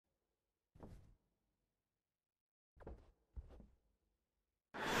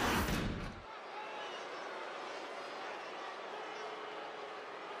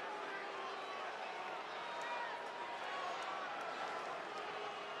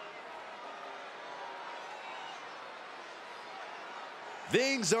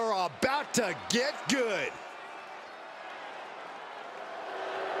Things are about to get good.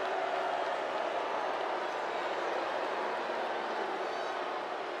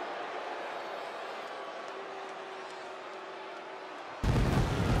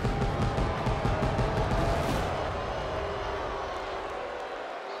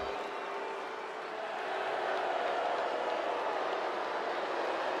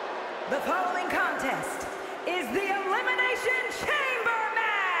 The following contest is the Elimination Chamber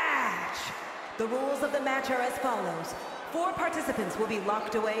match. The rules of the match are as follows. 4 participants will be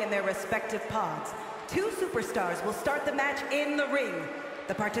locked away in their respective pods. 2 superstars will start the match in the ring.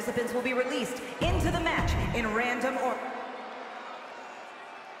 The participants will be released into the match in random order.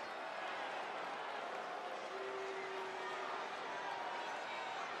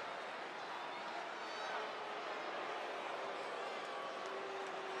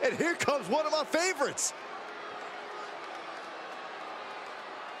 And here comes one of my favorites.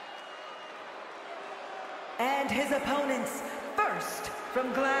 And his opponents, first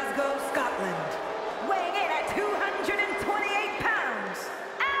from Glasgow, Scotland, weighing in at 228 pounds,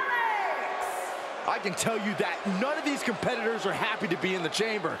 Alex! I can tell you that none of these competitors are happy to be in the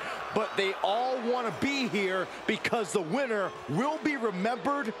chamber, but they all want to be here because the winner will be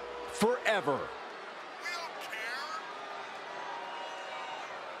remembered forever.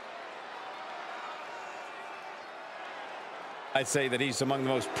 I'd say that he's among the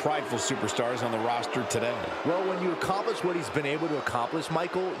most prideful superstars on the roster today. Well, when you accomplish what he's been able to accomplish,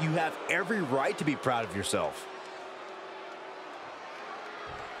 Michael, you have every right to be proud of yourself.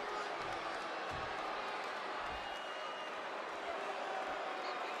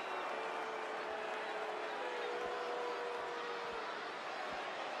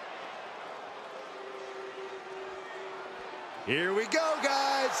 Here we go,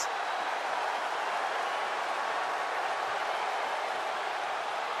 guys.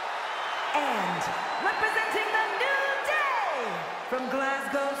 And representing the New Day from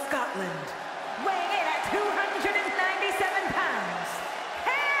Glasgow, Scotland, weighing in at 297 pounds,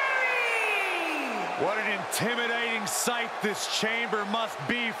 Harry! What an intimidating sight this chamber must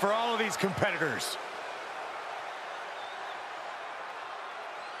be for all of these competitors.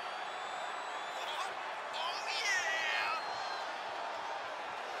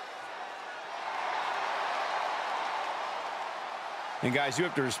 And guys, you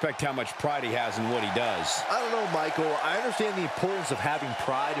have to respect how much pride he has in what he does. I don't know, Michael. I understand the importance of having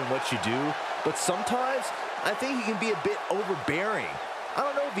pride in what you do, but sometimes I think he can be a bit overbearing. I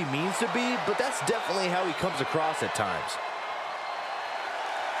don't know if he means to be, but that's definitely how he comes across at times.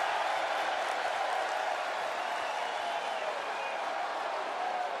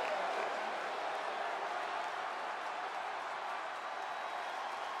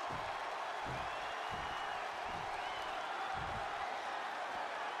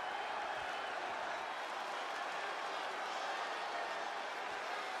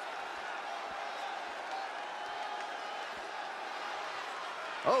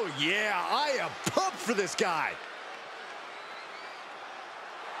 Oh yeah, I am pumped for this guy.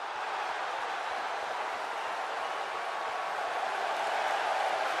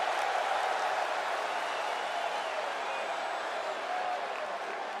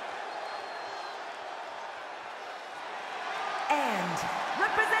 And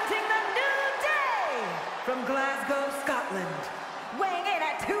representing the New Day from Glasgow, Scotland, weighing in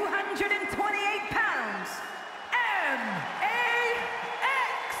at 228 pounds,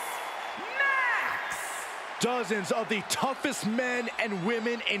 Dozens of the toughest men and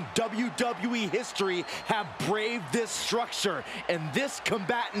women in WWE history have braved this structure, and this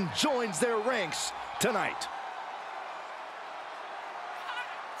combatant joins their ranks tonight.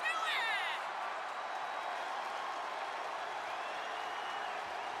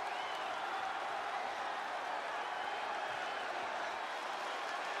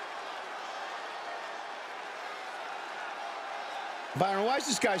 Byron, why is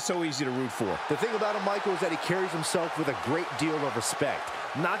this guy so easy to root for? The thing about him, Michael, is that he carries himself with a great deal of respect.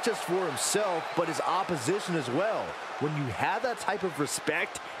 Not just for himself, but his opposition as well. When you have that type of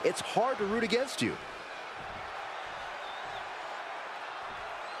respect, it's hard to root against you.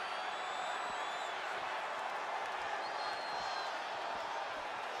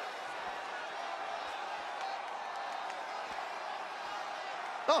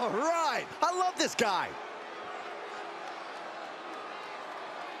 All right, I love this guy.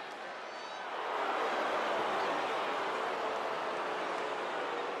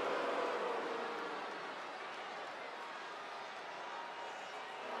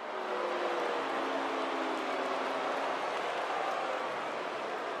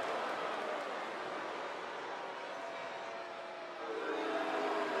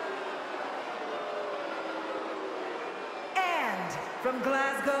 from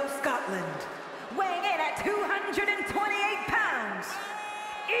Glasgow, Scotland, weighing in at 228 pounds,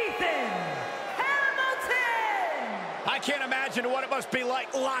 Ethan Hamilton! I can't imagine what it must be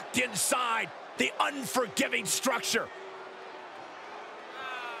like locked inside the unforgiving structure.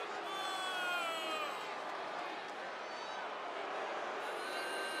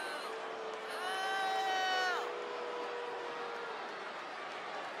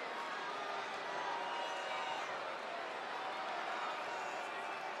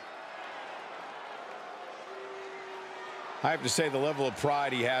 I have to say the level of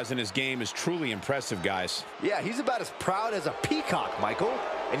pride he has in his game is truly impressive, guys. Yeah, he's about as proud as a peacock, Michael.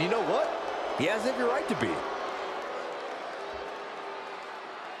 And you know what? He has every right to be.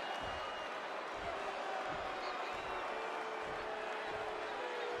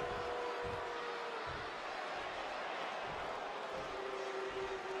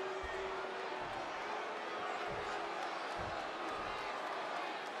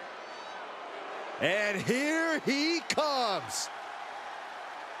 And here he comes.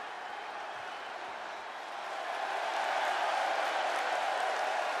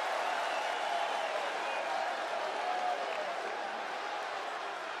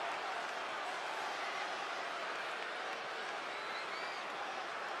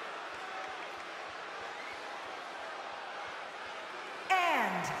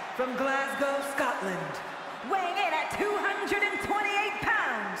 And from Glasgow, Scotland, weighing in at 228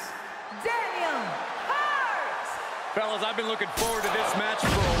 pounds, Daniel Hart! Fellas, I've been looking forward to this match for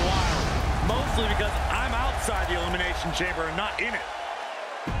a while. Mostly because I'm outside the Elimination Chamber and not in it.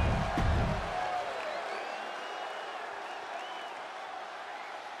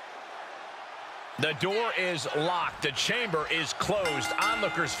 The door is locked. The chamber is closed.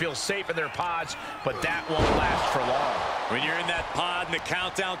 Onlookers feel safe in their pods, but that won't last for long. When you're in that pod and the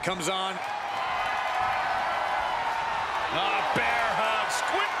countdown comes on. Bear hug.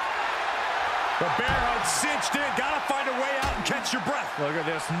 Squid. The bear hug cinched in. Gotta find a way out and catch your breath. Look at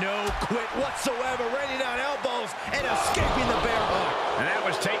this, no quit whatsoever, raining down elbows and escaping the bear hug. And that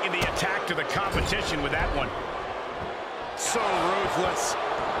was taking the attack to the competition with that one. So ruthless.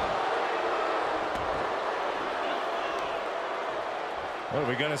 What are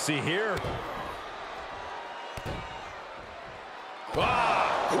we gonna see here?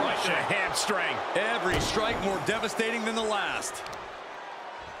 Crush a hamstring. Every strike more devastating than the last.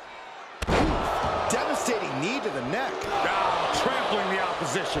 Devastating knee to the neck. Trampling the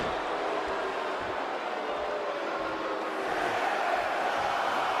opposition.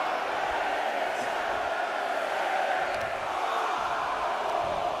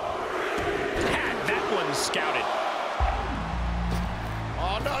 Had that one scouted.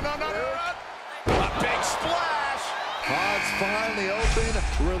 Oh, no. A big splash. Pods finally open,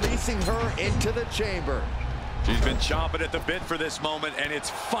 releasing her into the chamber. She's been chomping at the bit for this moment, and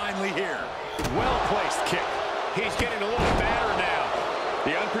it's finally here. Well-placed kick. He's getting a little better now.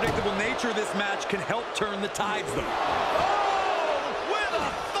 The unpredictable nature of this match can help turn the tides, though. Oh, with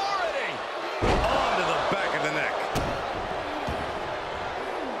authority. Onto the back of the neck.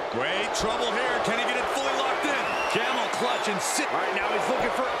 Great trouble here. Can he get it fully locked in? Camel clutch and sit. All right, now he's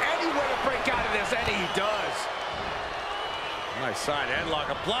looking for any way to break out of this, and he does. Nice side headlock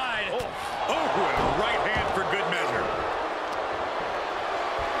applied. Oh, and a right hand for good measure.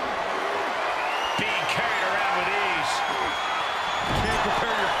 Being carried around with ease. Can't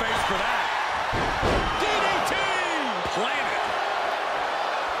prepare your face for that. DDT! Planted.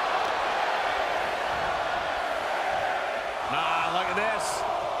 Look at this.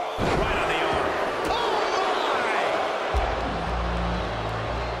 Right on the arm. Oh, my!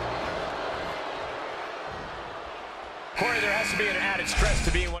 Corey, there has to be an added stress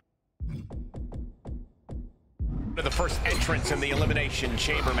to being one of the first entrants in the Elimination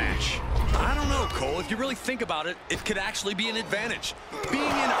Chamber match. I don't know, Cole. If you really think about it, it could actually be an advantage. Being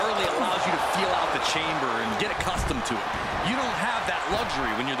in early allows you to feel out the chamber and get accustomed to it. You don't have that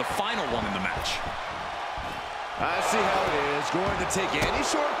luxury when you're the final one in the match. I see how it is. Going to take any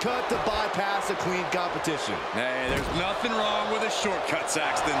shortcut to bypass a clean competition. Hey, there's nothing wrong with a shortcut,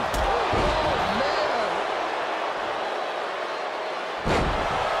 Saxton. Oh, man.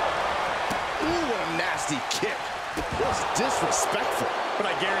 Ooh, what a nasty kick. That was disrespectful. But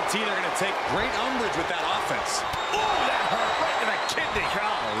I guarantee they're going to take great umbrage with that offense. Oh, that hurt right to the kidney.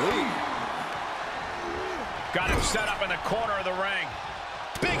 Golly. Got him set up in the corner of the ring.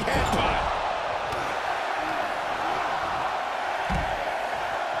 Big headbutt.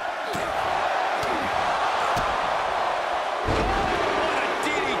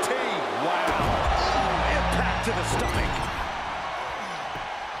 To the stomach.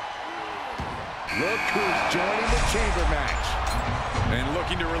 Look who's joining the chamber match. And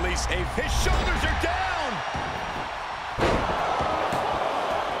looking to release his shoulders are down.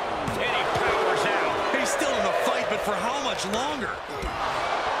 And he powers out. He's still in the fight, but for how much longer?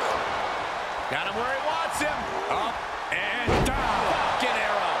 Got him where he wants him. Up and down. Falcon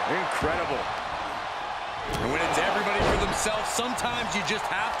arrow. Incredible. And when it's everybody for themselves, sometimes you just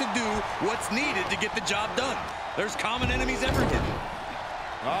have to do what's needed to get the job done. There's common enemies everywhere.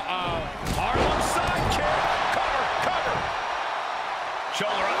 Harlem sidekick. Cover.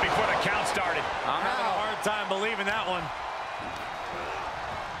 Shoulder up before the count started. I'm having a hard time believing that one.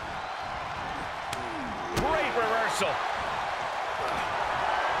 Great reversal.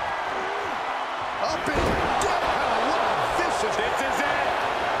 Up and down. What a vicious. This is it.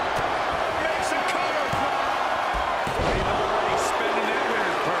 Makes a cover. They've already spending that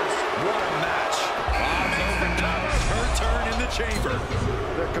winner's purse. What a match. Over now. Her turn in the chamber.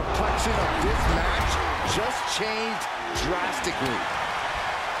 The complexion of this match just changed drastically.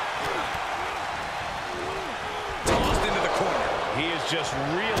 Tossed into the corner. He is just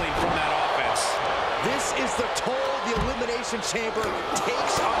reeling from that offense. This is the toll the Elimination Chamber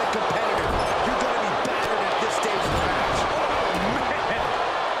takes on a competitor. You're going to be battered at this stage of the match.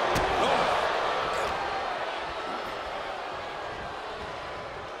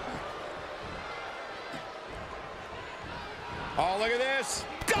 Oh, look at this.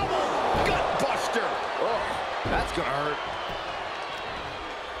 Double gut buster. Oh, that's going to hurt.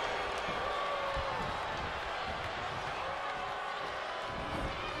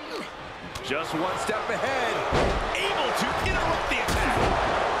 Just one step ahead. Able to interrupt the attack.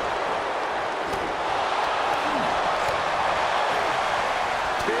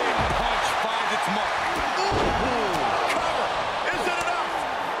 Big punch finds its mark. Cover. Is it enough?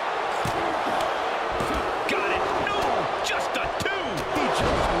 Got it. No, just a two. He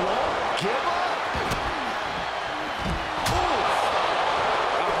just won't give up.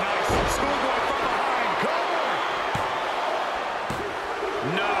 Oh, nice. Schoolboy from behind. Cover.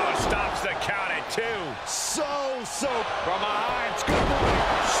 No, stops the count at two. So. From behind. Schoolboy.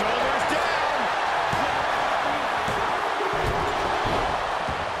 Shoulders down.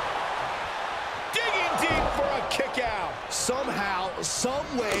 Digging deep for a kick out. Somehow, some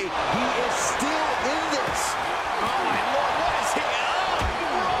way, he is still in this. Oh, my Lord, what is he? Oh,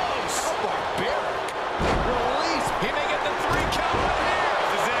 gross. How barbaric. Release. He may get the 3 count right here.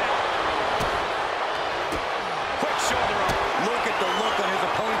 This is it. Quick shoulder up. Look at the look on his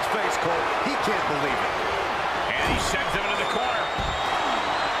opponent's face, Cole. He can't believe it. And he sends him into the corner.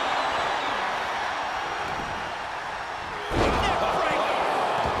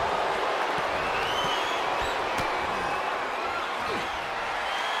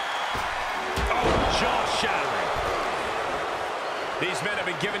 Jaw-shattering. These men have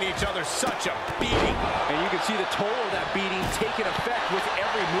been giving each other such a beating. And you can see the toll of that beating taking effect with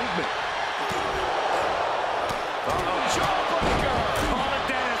every movement. Jawbreaker. Call it,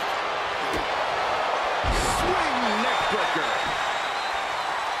 Dennis. Swing neckbreaker.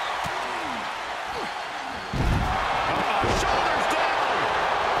 Shoulders down.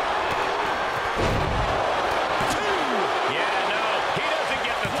 2. Yeah, no, he doesn't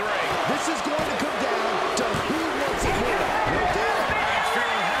get the 3. This is going to come down to who wants it more. No doubt. He's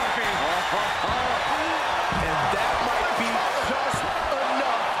feeling happy. And that might be just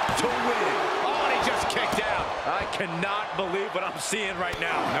enough to win. Oh, and he just kicked out. I cannot believe what I'm seeing right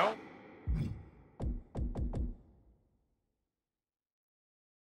now. Nope.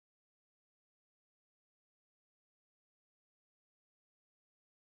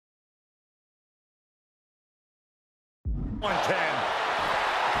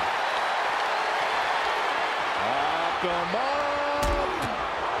 Up them up.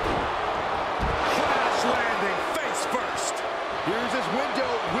 Crash landing face first. Here's his window.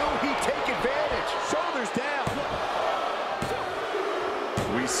 Will he take advantage? Shoulders down.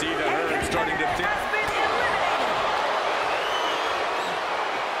 We see the herd starting to think. Has been eliminated.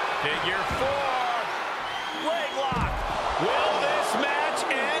 Figure 4. Leg lock. Will this match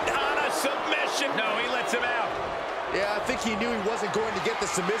end on a submission? No, he lets him out. Yeah, I think he knew he wasn't going to get the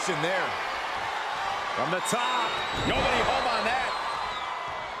submission there. From the top. Nobody home on that.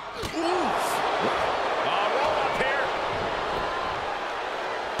 Oof. Roll up here.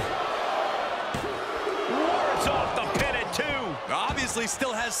 Wards off the pin at 2. Obviously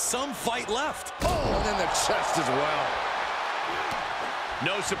still has some fight left. Oh, and then the chest as well.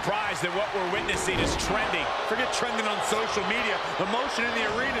 No surprise that what we're witnessing is trending. Forget trending on social media. The motion in the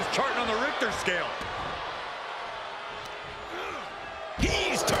arena is charting on the Richter scale.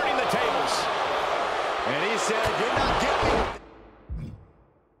 He's turning the tables. And he said, you're not getting it.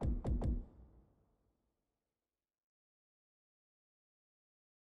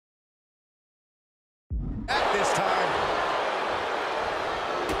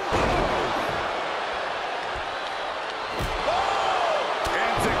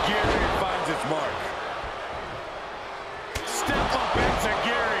 Mark. Step up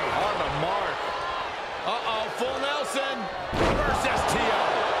Enziguri on the mark. Uh-oh, full Nelson. Reverse STO.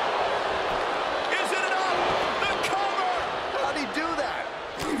 Is it enough? The cover! How'd he do that?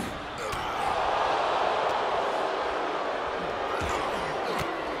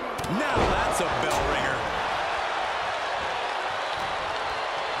 Now that's a bell ringer.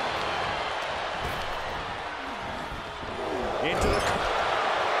 Into the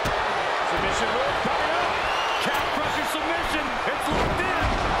submission move coming up. Calf crusher submission. It's locked in.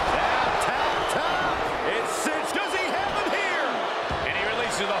 Tap. It's cinched. Does he have it here? And he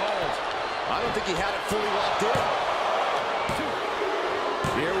releases the hold. I don't think he had it fully locked in.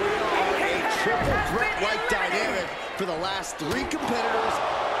 Here we are, a triple threat-like dynamic for the last three competitors.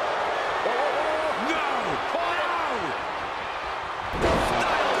 No!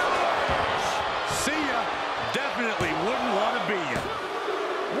 See ya. Definitely wouldn't want to be ya.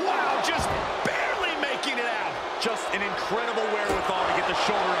 Wow, just barely making it out. Just an incredible wherewithal to get the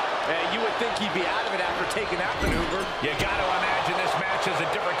shoulder up. You would think he'd be out of it after taking that maneuver. You got to imagine this match has a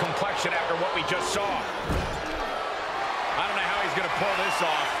different complexion after what we just saw. I don't know how he's going to pull this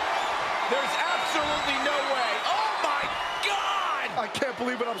off. There's absolutely no way. Oh, my God! I can't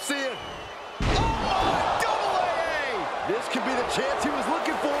believe what I'm seeing. Oh, my AA! This could be the chance he was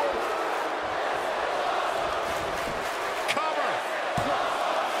looking for. Cover!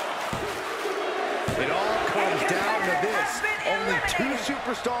 It all comes down to this. Only two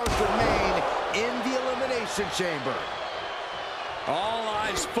superstars remain in the Elimination Chamber. All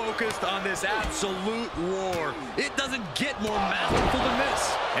eyes focused on this absolute war. It doesn't get more masterful than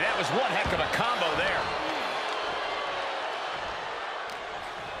this. And that was one heck of a combo there.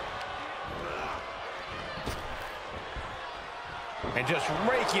 And just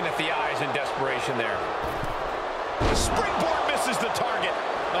raking at the eyes in desperation there. The springboard misses the target.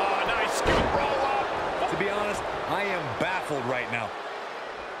 Oh, nice scoop roll up. To be honest, I am baffled right now.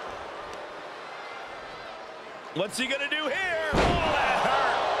 What's he gonna do here? Oh, that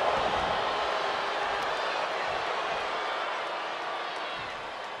hurt.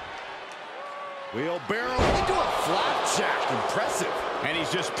 Wheelbarrow Into a flapjack. Impressive. And he's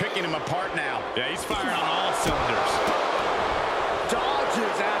just picking him apart now. Yeah, he's firing on all cylinders.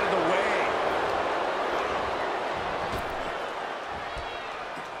 Dodges out of the way.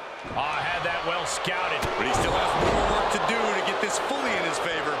 Oh, had that well scouted. But he still has more work to do to get this fully in his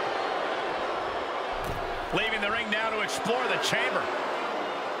favor. Leaving the ring now to explore the chamber.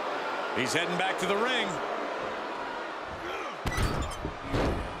 He's heading back to the ring.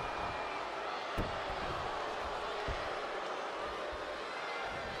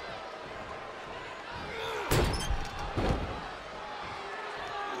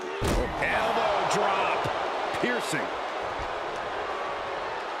 Elbow drop. Piercing.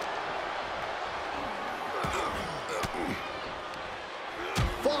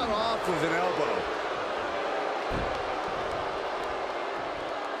 Fought off with an elbow.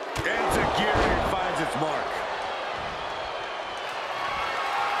 Enziguri finds its mark.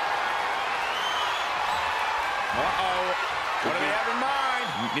 Uh-oh. What do they have in mind?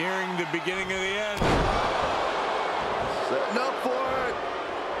 Nearing the beginning of the end. Setting up for it.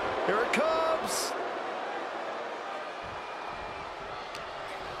 Here it comes.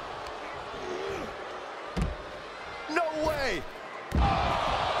 No way.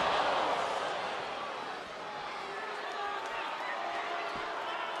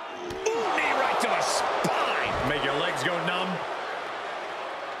 Knee right to the spine. Make your legs go numb.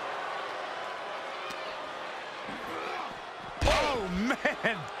 Oh,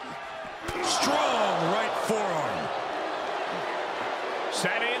 man. Strong right forearm.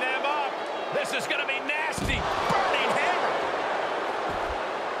 Setting them up. This is going to be nasty. Burning hammer.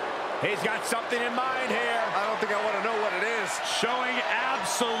 He's got something in mind here. I don't think I want to know what it is. Showing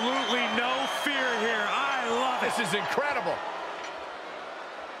absolutely no fear here. I love it. This is incredible.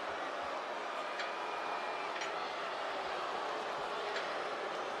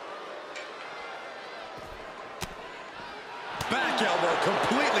 Back elbow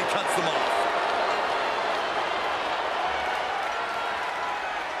completely cuts them off.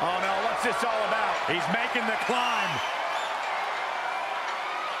 Oh, no, what's this all about? He's making the climb.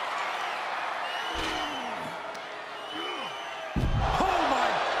 Oh, my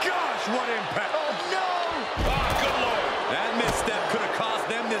gosh, what impact. Oh, no. Oh, good Lord. That misstep could have cost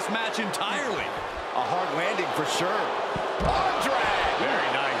them this match entirely. A hard landing for sure. Arm drag. Very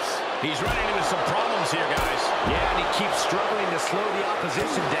nice. He's running into some problems here, guys. Yeah, and he keeps struggling to slow the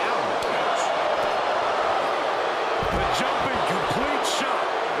opposition down. The jumping complete shot.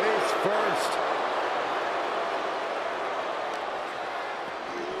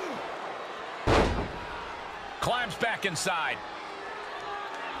 inside.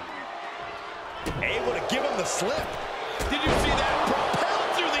 Able to give him the slip. Did you see that?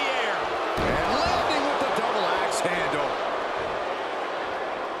 Propelled through the air. And landing with the double axe handle.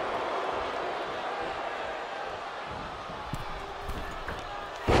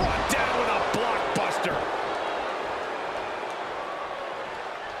 Brought down with a blockbuster.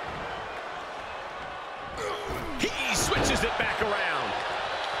 He switches it back around.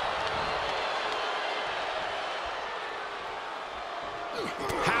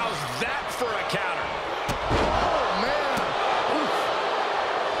 How's that for a counter? Oh, man.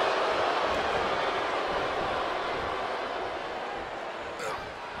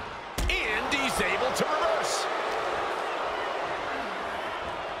 And he's able to reverse.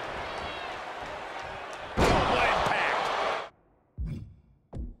 Oh, what impact.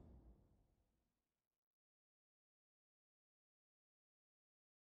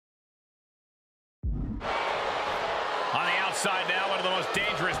 On the outside now, one of the most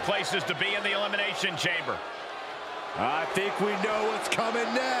dangerous places to be in the Elimination Chamber. I think we know what's coming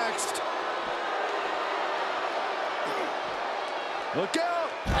next. Look out.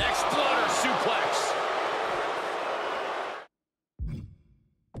 Exploder suplex.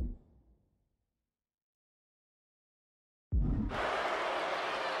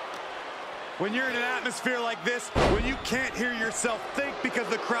 When you're in an atmosphere like this, when you can't hear yourself think because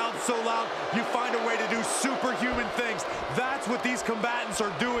the crowd's so loud, you find a way to do superhuman things. That's what these combatants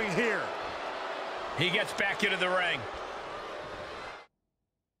are doing here. He gets back into the ring.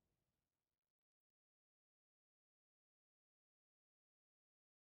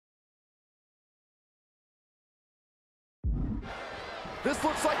 This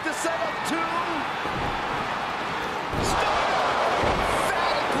looks like the setup to...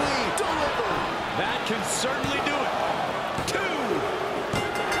 emphatically delivered. That can certainly do it. 2.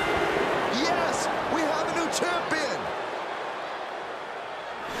 Yes, we have a new champion.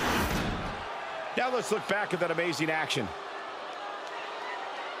 Now let's look back at that amazing action.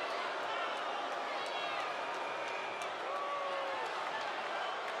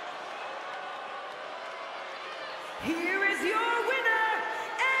 Here is your winner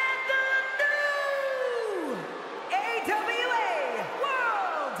and the new AWA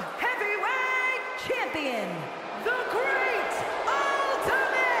World Heavyweight Champion, the Great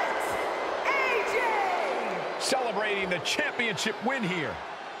Ultimate AJ. Celebrating the championship win here.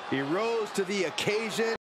 He rose to the occasion.